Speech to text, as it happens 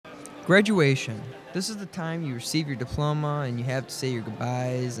Graduation. This is the time you receive your diploma and you have to say your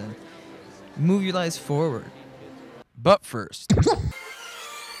goodbyes and move your lives forward. But first,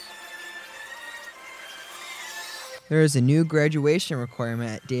 there is a new graduation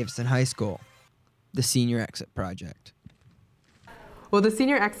requirement at Davison High School, the Senior Exit Project. Well, the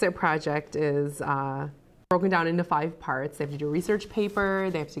Senior Exit Project is broken down into 5 parts. They have to do a research paper,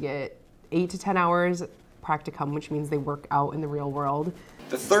 they have to get 8 to 10 hours practicum, which means they work out in the real world.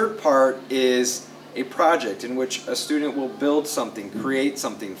 The third part is a project in which a student will build something, create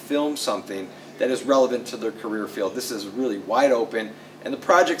something, film something that is relevant to their career field. This is really wide open, and the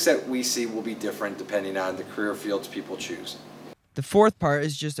projects that we see will be different depending on the career fields people choose. The fourth part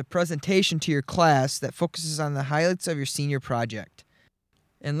is just a presentation to your class that focuses on the highlights of your senior project.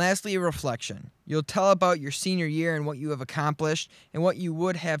 And lastly, a reflection. You'll tell about your senior year and what you have accomplished and what you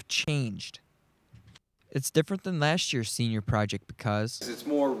would have changed. It's different than last year's senior project because it's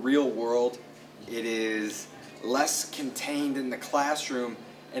more real world, it is less contained in the classroom,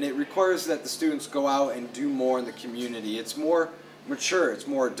 and it requires that the students go out and do more in the community. It's more mature, it's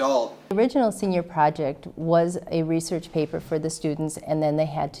more adult. The original senior project was a research paper for the students, and then they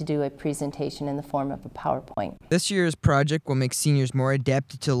had to do a presentation in the form of a PowerPoint. This year's project will make seniors more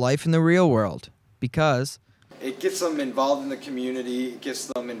adapted to life in the real world because it gets them involved in the community, it gets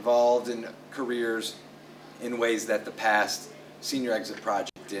them involved in careers in ways that the past Senior Exit Project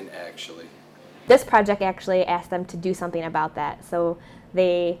didn't actually. This project actually asked them to do something about that, so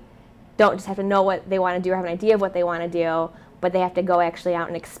they don't just have to know what they want to do or have an idea of what they want to do, but they have to go actually out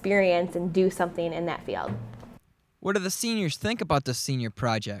and experience and do something in that field. What do the seniors think about the senior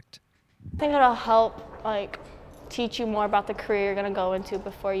project? I think it'll help teach you more about the career you're going to go into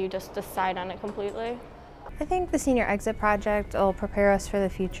before you just decide on it completely. I think the Senior Exit Project will prepare us for the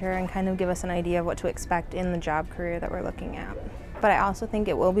future and kind of give us an idea of what to expect in the job career that we're looking at. But I also think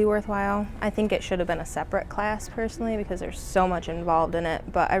it will be worthwhile. I think it should have been a separate class personally because there's so much involved in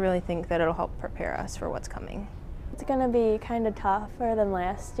it, but I really think that it'll help prepare us for what's coming. It's going to be kind of tougher than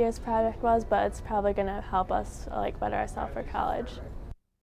last year's project was, but it's probably going to help us better ourselves for college.